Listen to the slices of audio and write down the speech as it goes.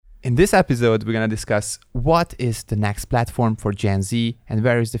In this episode, we're going to discuss what is the next platform for Gen Z and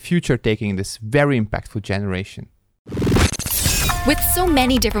where is the future taking this very impactful generation. With so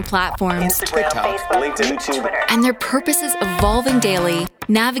many different platforms, Instagram, Facebook, LinkedIn, YouTube, and their purposes evolving daily,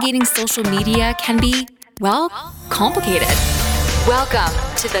 navigating social media can be, well, complicated. Welcome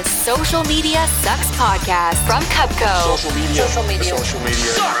to the Social Media Sucks podcast from Cupco, social media. Really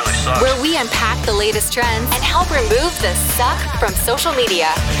sucks. where we unpack the latest trends and help remove the suck from social media.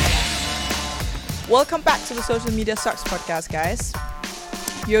 Welcome back to the Social Media Sucks podcast, guys.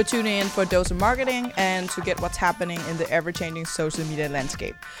 You're tuning in for a dose of marketing and to get what's happening in the ever-changing social media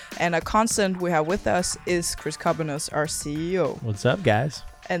landscape. And a constant we have with us is Chris Kobenes, our CEO. What's up, guys?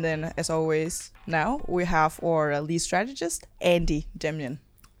 And then, as always, now we have our lead strategist, Andy Demjan.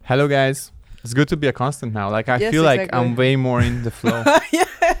 Hello, guys. It's good to be a constant now. Like, I Yes, feel like exactly. I'm way more in the flow. Yeah,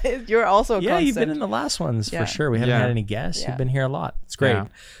 you're also a Yeah, constant. you've been in the last ones Yeah. for sure. We haven't Yeah. had any guests. Yeah. You've been here a lot. It's great. Yeah.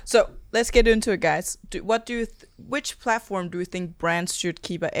 So let's get into it, guys. Which platform do you think brands should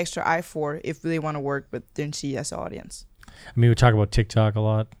keep an extra eye for if they want to work with Gen Z as an audience? I mean, we talk about TikTok a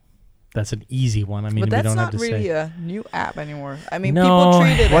lot. That's an easy one. I mean, But we that's don't not have to really say. a new app anymore. I mean, No. people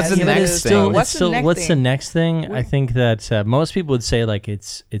treat it What's as the it next is. thing? What's the next what's the thing? next thing? We- I think that most people would say like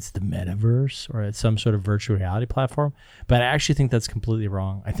it's the metaverse or it's some sort of virtual reality platform, but I actually think that's completely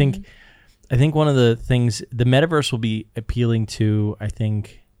wrong. I think one of the things the metaverse will be appealing to. I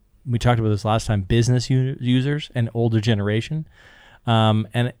think we talked about this last time. Business users and older generation,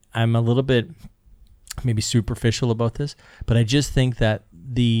 and I'm a little bit maybe superficial about this, but I just think that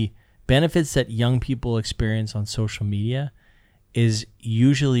the benefits that young people experience on social media is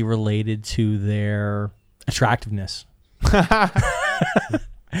usually related to their attractiveness.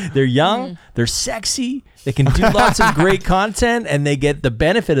 They're young, they're sexy, they can do lots of great content, and they get the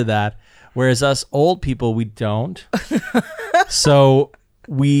benefit of that. Whereas us old people, we don't. So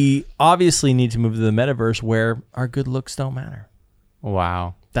we obviously need to move to the metaverse where our good looks don't matter.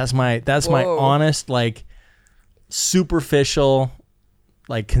 Wow. That's my Whoa. honest, like, superficial,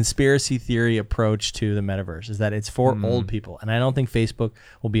 like, conspiracy theory approach to the metaverse is that it's for old people. And I don't think Facebook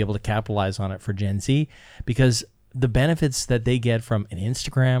will be able to capitalize on it for Gen Z because the benefits that they get from an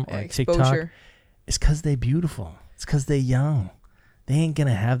Instagram or a TikTok Exposure. is because they're beautiful. It's because they're young. They ain't going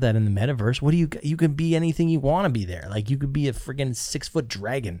to have that in the metaverse. What do you can be anything you want to be there. Like, you could be a friggin' 6-foot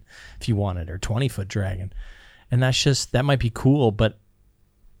dragon if you wanted, or 20-foot dragon. And that might be cool, but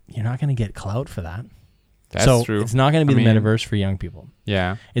you're not going to get clout for that. That's true. It's not going to be I the mean- metaverse for young people.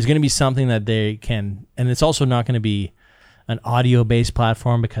 Yeah. It's going to be something that they can, and it's also not going to be an audio-based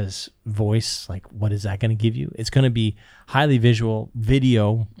platform because voice, like, what is that going to give you? It's going to be highly visual.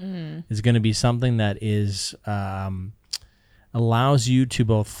 Video is going to be something that is allows you to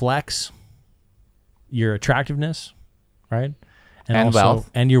both flex your attractiveness, right, And also,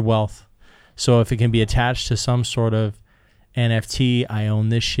 wealth. and your wealth. So if it can be attached to some sort of NFT, I own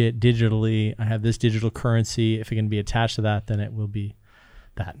this shit digitally, I have this digital currency. If it can be attached to that, then it will be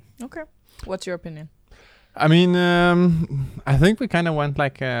that. Okay. What's your opinion? I mean, I think we kind of went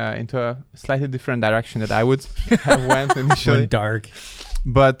like into a slightly different direction that I would have went initially. Went dark.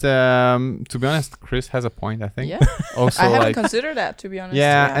 But to be honest, Chris has a point, I think. Yeah. Also, I haven't like, considered that, to be honest.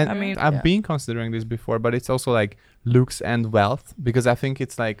 yeah, and I mean, I've yeah. been considering this before, but it's also like looks and wealth, because I think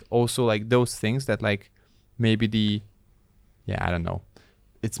it's like also like those things that like maybe I don't know.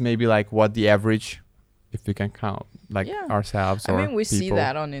 It's maybe like what the average, if we can count like Yeah. ourselves I or mean, we see people.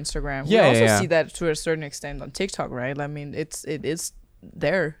 that on Instagram. Yeah, we also yeah. see that to a certain extent on TikTok, right? I mean, it is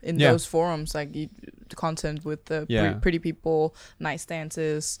there in Yeah. those forums, like the content with the Yeah. pretty people, nice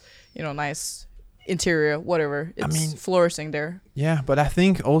dances, nice interior, whatever. It's mean- flourishing there. Yeah, but I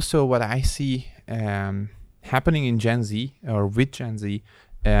think also what I see happening in Gen Z or with Gen Z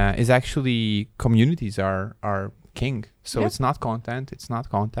is actually communities are king. So Yeah. it's not content, it's not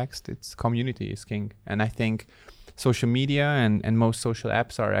context, it's community is king. And I think social media and most social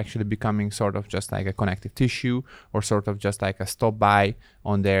apps are actually becoming sort of just like a connective tissue or sort of just like a stop by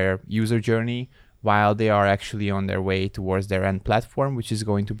on their user journey while they are actually on their way towards their end platform, which is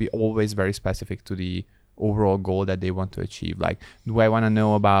going to be always very specific to the overall goal that they want to achieve. Like, do I want to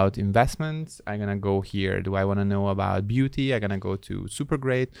know about investments? I'm gonna go here. Do I want to know about beauty? I'm gonna go to Super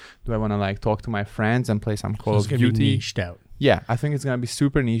Great. Do I want to like talk to my friends and play some Call It's of going to be Duty? niched out. Yeah, I think it's gonna be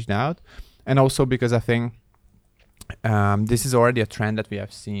super niched out, and also because I think this is already a trend that we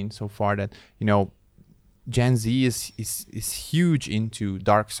have seen so far that Gen Z is huge into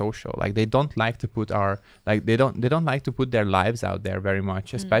dark social. Like, they don't like to put they don't like to put their lives out there very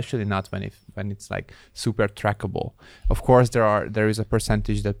much, especially not when it's like super trackable. Of course, there is a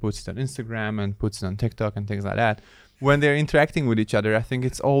percentage that puts it on Instagram and puts it on TikTok and things like that. when they're interacting with each other, I think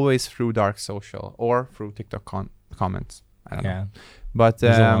it's always through dark social or through TikTok comments. I don't know. But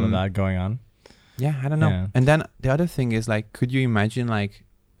There's a lot of that going on. Yeah, I don't know. Yeah. And then the other thing is like, could you imagine like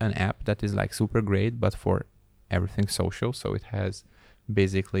an app that is like super great, but for everything social? So it has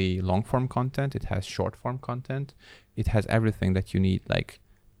basically long form content, it has short form content, it has everything that you need. Like,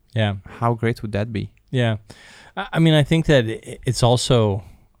 Yeah. how great would that be? Yeah. I mean, I think that it's also,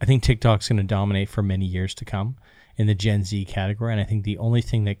 I think TikTok's going to dominate for many years to come in the Gen Z category. And I think the only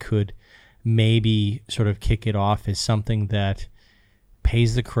thing that could maybe sort of kick it off is something that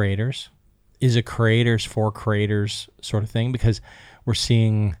pays the creators, is a creators for creators sort of thing. Because we're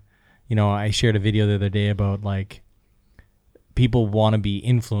seeing, you know, I shared a video the other day about like people want to be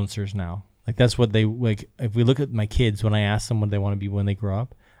influencers now. Like that's what they like. If we look at my kids, when I ask them what they want to be when they grow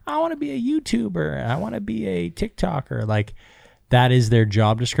up, I want to be a YouTuber. I want to be a TikToker. Like that is their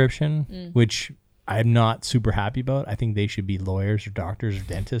job description, which I'm not super happy about. I think they should be lawyers or doctors or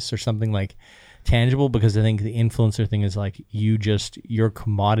dentists or something like tangible, because I think the influencer thing is like your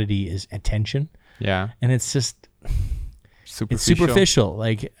commodity is attention. Yeah. And it's just, Superficial. it's superficial.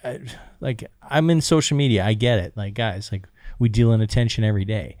 Like I'm in social media. I get it. Like guys, like we deal in attention every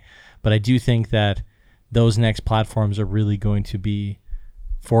day. But I do think that those next platforms are really going to be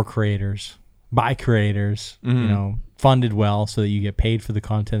for creators, by creators, you know, funded well so that you get paid for the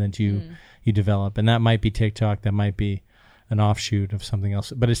content that you develop. And that might be TikTok, that might be an offshoot of something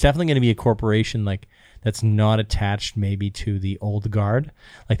else. But it's definitely going to be a corporation like that's not attached maybe to the old guard.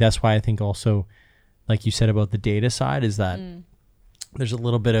 Like that's why I think also, like you said about the data side, is that there's a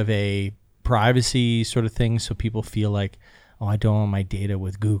little bit of a privacy sort of thing. So people feel like, oh, I don't want my data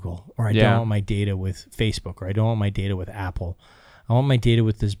with Google, or I don't want my data with Facebook, or I don't want my data with Apple. I want my data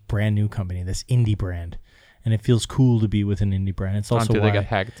with this brand new company, this indie brand. And it feels cool to be with an indie brand. It's also until why they get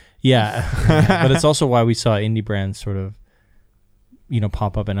hacked. Yeah. But it's also why we saw indie brands sort of, you know,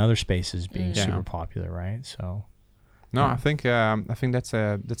 pop up in other spaces being super popular, right? So No, I think that's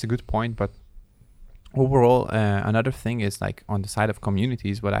a good point. But overall, another thing is like on the side of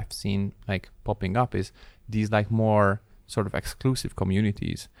communities, what I've seen like popping up is these like more sort of exclusive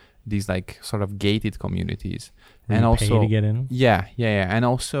communities, these like sort of gated communities, where and you also pay to get in. yeah, and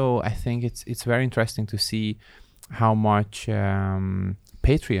also I think it's very interesting to see how much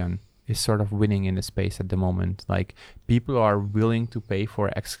Patreon is sort of winning in the space at the moment. Like people are willing to pay for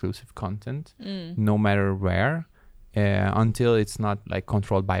exclusive content, no matter where, until it's not like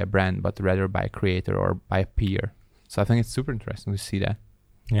controlled by a brand, but rather by a creator or by a peer. So I think it's super interesting to see that.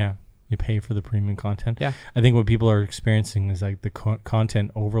 Yeah. You pay for the premium content. Yeah. I think what people are experiencing is like the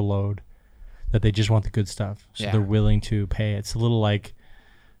content overload, that they just want the good stuff. So they're willing to pay. It's a little like,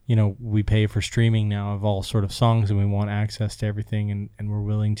 you know, we pay for streaming now of all sort of songs, and we want access to everything. And we're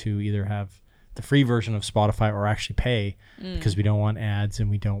willing to either have the free version of Spotify or actually pay because we don't want ads and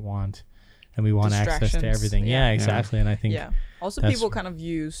we want access to everything. Yeah, exactly. And I think also people kind of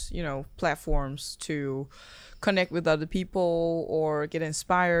use, you know, platforms to connect with other people or get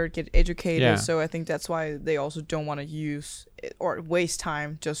inspired, get educated. So I think that's why they also don't want to use it or waste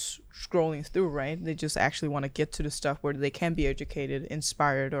time just scrolling through, right? They just actually want to get to the stuff where they can be educated,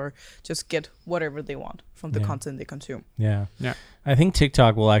 inspired, or just get whatever they want from the content they consume. Yeah. I think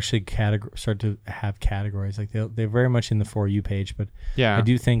TikTok will actually start to have categories. Like they're very much in the For You page, but I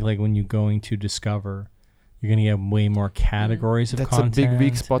do think like when you're going to discover, you're going to get way more categories of content. That's a big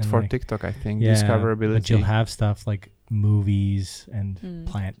weak spot for like, TikTok, I think. Discoverability. But you'll have stuff like movies and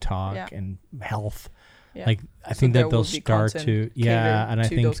plant talk and health. Yeah. Like I think that they'll start to and I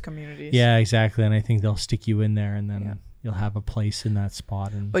think those communities. Yeah, exactly. And I think they'll stick you in there, and then you'll have a place in that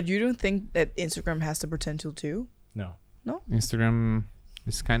spot. And but you don't think that Instagram has the potential too? No. Instagram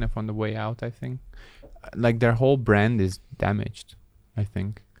is kind of on the way out, I think. Like their whole brand is damaged, I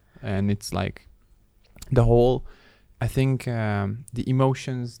think. And it's like the whole, I think the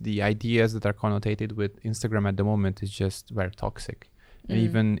emotions, the ideas that are connotated with Instagram at the moment is just very toxic.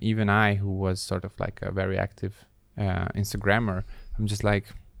 And even I, who was sort of like a very active Instagrammer, I'm just like,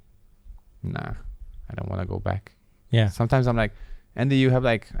 nah, I don't want to go back. Yeah. Sometimes I'm like, Andy, you have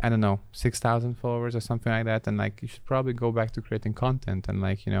like, I don't know, 6,000 followers or something like that. And like, you should probably go back to creating content and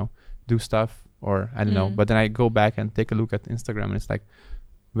like, you know, do stuff, or I don't know. But then I go back and take a look at Instagram, and it's like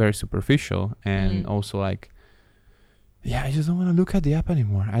very superficial. And also like, I just don't want to look at the app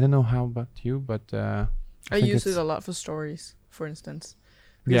anymore. I don't know how about you, but I use it a lot for stories, for instance.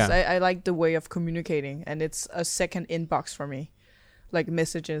 Because I like the way of communicating, and it's a second inbox for me. like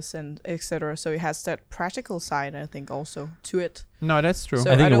messages and etc. So it has that practical side, I think, also to it. No, that's true.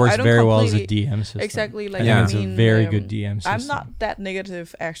 So I think I it works don't very well as a completely- DM system. Exactly, like Yeah. I It's a mean, very good DM system. I'm not that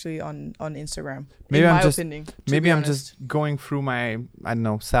negative actually on Instagram. Maybe in I'm my just- opinion. to Maybe be I'm honest. just going through my, I don't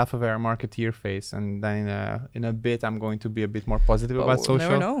know, self-aware marketeer phase, and then in a bit I'm going to be a bit more positive But about we'll social.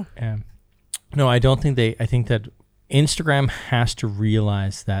 never know. Yeah. No, I don't think I think that Instagram has to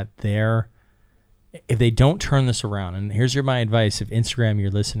realize that if they don't turn this around, and here's my advice, if Instagram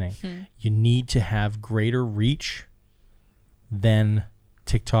you're listening, you need to have greater reach than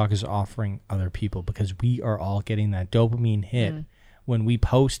TikTok is offering other people, because we are all getting that dopamine hit when we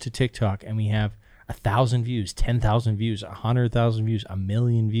post to TikTok and we have 1,000 views, 10,000 views, 100,000 views, 1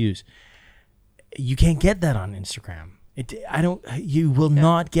 million views. You can't get that on Instagram. You will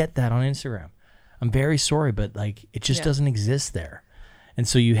not get that on Instagram. I'm very sorry, but like it just doesn't exist there. And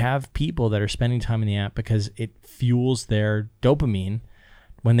so you have people that are spending time in the app because it fuels their dopamine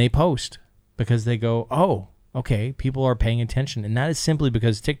when they post, because they go, oh, okay, people are paying attention. And that is simply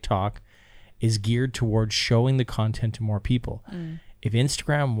because TikTok is geared towards showing the content to more people. If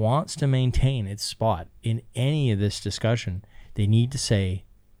Instagram wants to maintain its spot in any of this discussion, they need to say,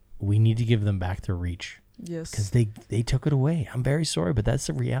 we need to give them back their reach. Yes. Because they took it away. I'm very sorry, but that's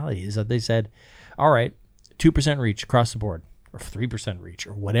the reality, is that they said, all right, 2% reach across the board, or 3% reach,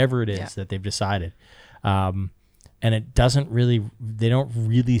 or whatever it is that they've decided. And it doesn't really, they don't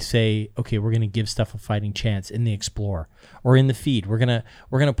really say, okay, we're going to give stuff a fighting chance in the Explore or in the feed. We're going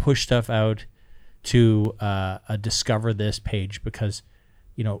to push stuff out to a Discover This page, because,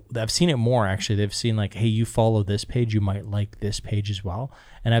 you know, I've seen it more actually. They've seen like, hey, you follow this page, you might like this page as well.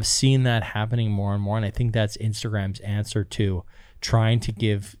 And I've seen that happening more and more. And I think that's Instagram's answer to trying to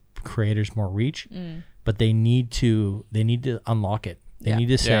give creators more reach. But they need to unlock it. They need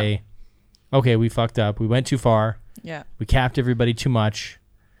to say, okay, we fucked up. We went too far. Yeah. We capped everybody too much,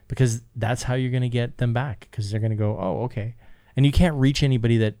 because that's how you're going to get them back, because they're going to go, oh, okay. And you can't reach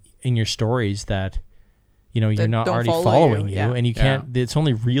anybody that in your stories that, you know, you're That not don't already follow following you, you, yeah. and you can't, it's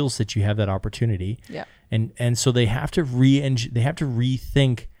only Reels that you have that opportunity. Yeah. And so they have to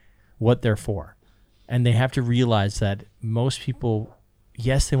rethink what they're for. And they have to realize that most people,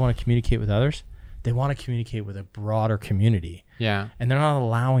 yes, they want to communicate with others. They want to communicate with a broader community. Yeah. And they're not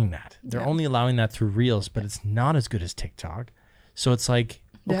allowing that. They're only allowing that through Reels, but it's not as good as TikTok. So it's like,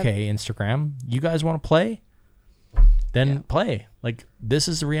 okay, Instagram, you guys want to play? Then play. Like, this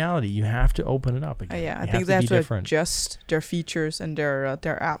is the reality. You have to open it up again. I think they have to adjust their features and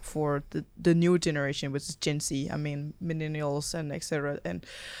their app for the new generation, which is Gen Z. I mean, millennials and etc.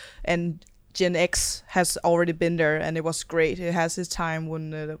 And Gen X has already been there, and it was great. It has its time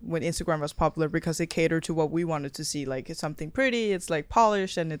when Instagram was popular, because it catered to what we wanted to see. Like, it's something pretty, it's like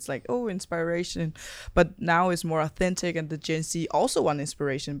polished, and it's like, oh, inspiration. But now it's more authentic, and the Gen Z also want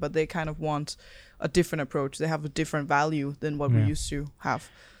inspiration, but they kind of want a different approach. They have a different value than what we used to have.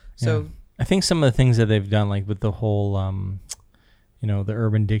 So I think some of the things that they've done, like with the whole, you know, the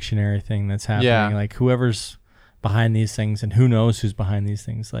Urban Dictionary thing that's happening, like whoever's behind these things, and who knows who's behind these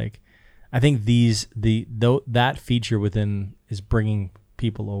things, like, I think that feature within is bringing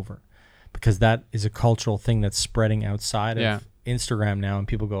people over, because that is a cultural thing that's spreading outside of Instagram now, and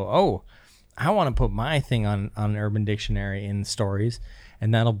people go, oh, I want to put my thing on Urban Dictionary in stories,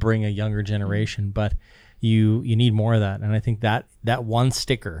 and that'll bring a younger generation. But you need more of that, and I think that one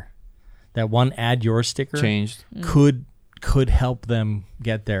sticker, that one add your sticker, changed could help them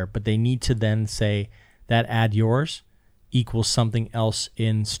get there. But they need to then say that add yours equals something else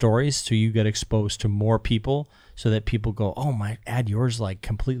in stories, so you get exposed to more people, so that people go, oh, my add yours like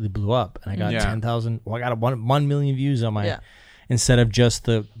completely blew up, and I got 10,000, I got 1 million views on my, instead of just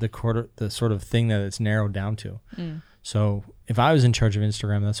the sort of thing that it's narrowed down to. So if I was in charge of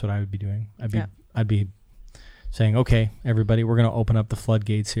Instagram, that's what I would be doing. I'd be saying, okay, everybody, we're gonna open up the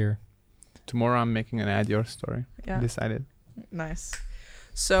floodgates here. Tomorrow I'm making an add your story. Decided. Nice.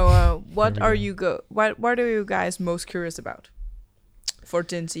 So what are you what are you guys most curious about for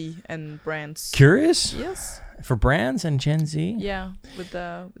Gen Z and brands? Curious? Yes. For brands and Gen Z? Yeah, with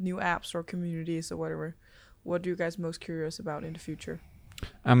the new apps or communities or whatever. What are you guys most curious about in the future?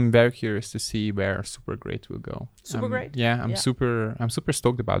 I'm very curious to see where Super Great will go. Super Great? Yeah, I'm super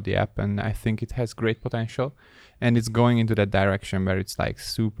stoked about the app, and I think it has great potential, and it's going into that direction where it's like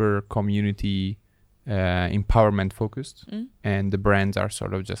super community empowerment focused, and the brands are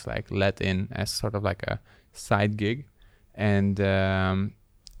sort of just like let in as sort of like a side gig, and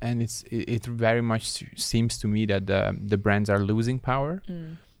it very much seems to me that the brands are losing power,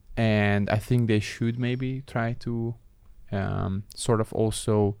 and I think they should maybe try to sort of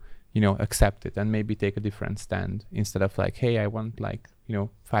also accept it and maybe take a different stand instead of like, hey, I want like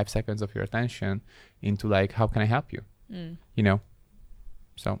 5 seconds of your attention, into like, how can I help you?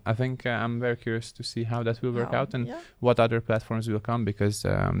 So I think I'm very curious to see how that will work out and what other platforms will come, because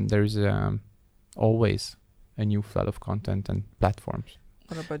there is always a new flood of content and platforms.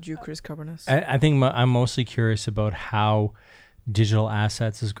 What about you, Chris Carbonus? I think I'm mostly curious about how digital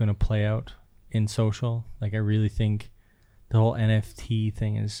assets is going to play out in social. Like, I really think the whole NFT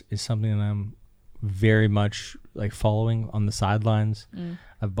thing is something that I'm very much like following on the sidelines.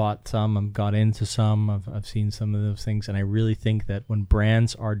 I've bought some, I've got into some, I've seen some of those things, and I really think that when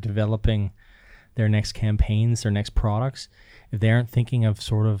brands are developing their next campaigns, their next products, if they aren't thinking of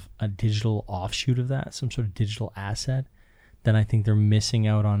sort of a digital offshoot of that, some sort of digital asset, then I think they're missing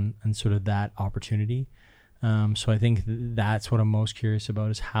out on sort of that opportunity. So I think that's what I'm most curious about,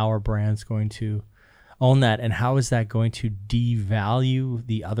 is how are brands going to own that, and how is that going to devalue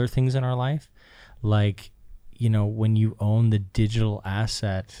the other things in our life? Like, when you own the digital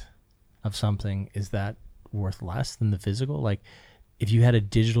asset of something, is that worth less than the physical? Like, if you had a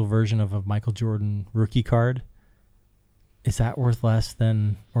digital version of a Michael Jordan rookie card, is that worth less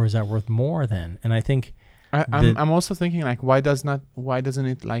than, or is that worth more than? And I think I'm also thinking like, why isn't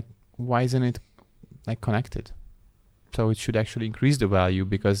it like connected? So it should actually increase the value,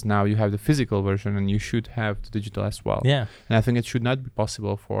 because now you have the physical version and you should have the digital as well. Yeah. And I think it should not be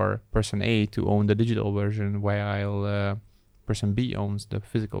possible for person A to own the digital version while person B owns the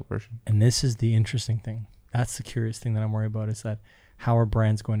physical version. And this is the interesting thing. That's the curious thing that I'm worried about, is that how are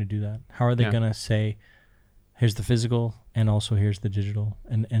brands going to do that? How are they going to say, here's the physical and also here's the digital,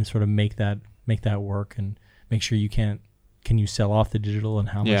 and sort of make that work, and make sure can you sell off the digital, and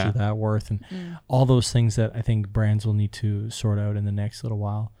how much is that worth, and all those things that I think brands will need to sort out in the next little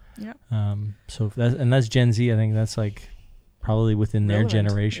while. Yeah. So that's Gen Z. I think that's like probably within their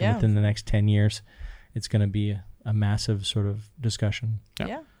generation, within the next 10 years, it's going to be a massive sort of discussion.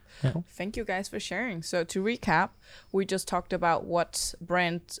 Yeah. Thank you guys for sharing. So to recap, we just talked about what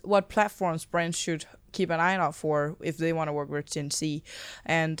platforms brands should keep an eye out for if they want to work with Gen Z.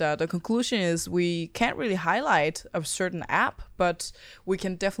 And the conclusion is we can't really highlight a certain app, but we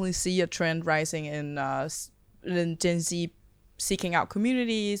can definitely see a trend rising in Gen Z seeking out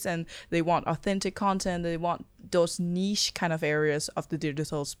communities, and they want authentic content. They want those niche kind of areas of the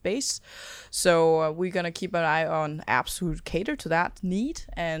digital space. So we're going to keep an eye on apps who cater to that need,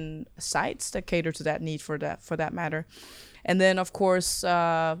 and sites that cater to that need for that matter. And then, of course,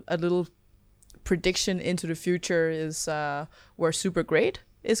 a little prediction into the future is where Super Great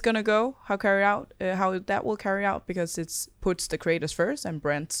is going to go, how that will carry out, because it puts the creators first and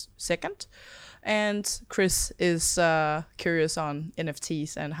brands second. And Chris is curious on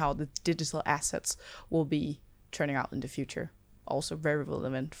NFTs and how the digital assets will be turning out in the future. Also very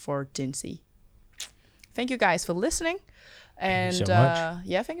relevant for Gen Z. Thank you guys for listening. And Thank you so much.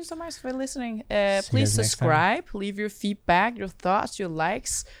 Thank you so much for listening. See you Please guys next subscribe, leave your feedback, your thoughts, your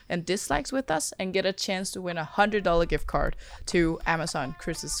likes and dislikes with us, and get a chance to win a $100 gift card to Amazon,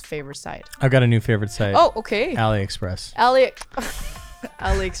 Chris's favorite site. I've got a new favorite site. Oh, okay. AliExpress.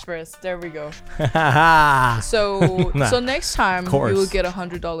 AliExpress. There we go. So next time you will get a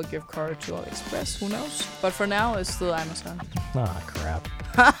 $100 gift card to AliExpress. Who knows? But for now, it's still Amazon. Oh, crap.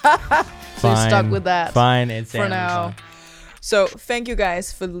 So you're stuck with that. Fine, it's for Amazon. now. So thank you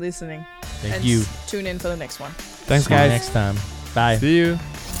guys for listening. Thank you. Tune in for the next one. Thanks, See you guys. next time. Bye. See you.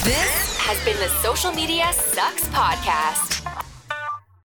 This has been the Social Media Sucks Podcast.